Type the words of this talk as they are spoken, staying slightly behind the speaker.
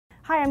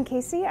Hi, I'm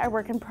Casey. I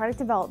work in product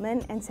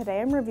development, and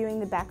today I'm reviewing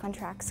the Back on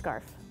Track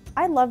scarf.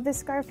 I love this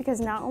scarf because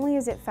not only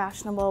is it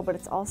fashionable, but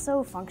it's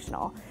also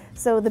functional.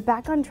 So the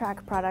Back on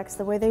Track products,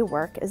 the way they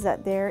work is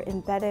that they're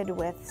embedded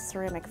with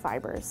ceramic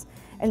fibers.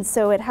 And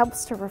so it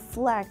helps to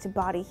reflect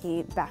body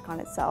heat back on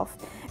itself.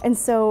 And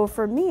so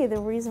for me, the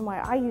reason why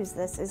I use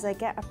this is I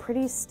get a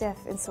pretty stiff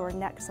and sore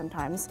neck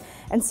sometimes.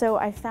 And so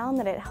I found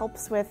that it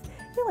helps with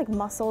like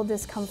muscle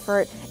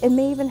discomfort. It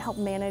may even help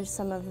manage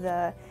some of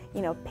the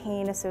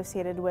pain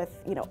associated with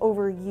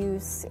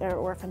overuse,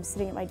 or if I'm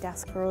sitting at my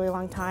desk for a really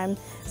long time.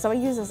 So I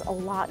use this a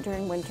lot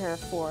during winter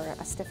for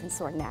a stiff and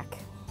sore neck.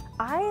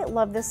 I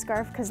love this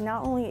scarf because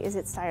not only is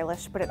it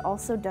stylish, but it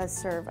also does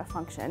serve a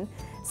function.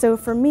 So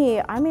for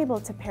me, I'm able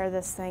to pair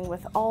this thing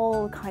with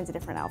all kinds of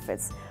different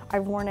outfits.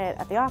 I've worn it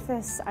at the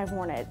office, I've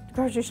worn it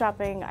grocery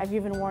shopping, I've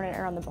even worn it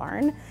around the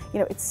barn.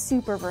 It's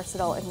super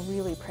versatile and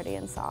really pretty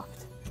and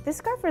soft. This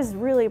scarf is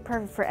really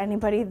perfect for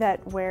anybody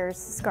that wears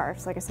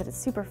scarves. Like I said, it's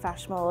super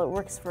fashionable. It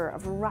works for a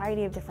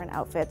variety of different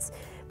outfits.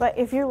 But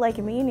if you're like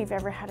me and you've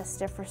ever had a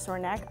stiff or sore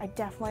neck, I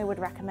definitely would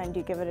recommend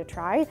you give it a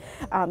try.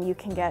 You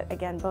can get,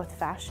 again, both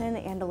fashion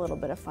and a little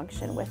bit of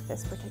function with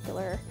this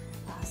particular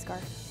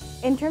scarf.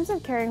 In terms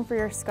of caring for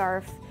your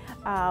scarf,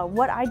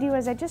 what I do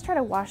is I just try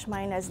to wash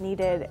mine as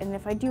needed, and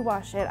if I do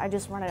wash it, I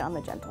just run it on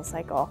the gentle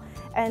cycle.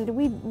 And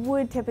we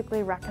would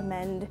typically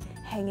recommend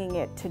hanging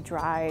it to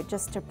dry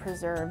just to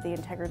preserve the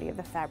integrity of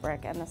the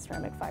fabric and the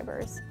ceramic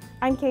fibers.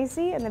 I'm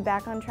Casey, and the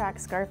Back on Track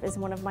scarf is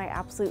one of my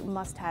absolute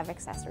must-have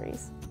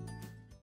accessories.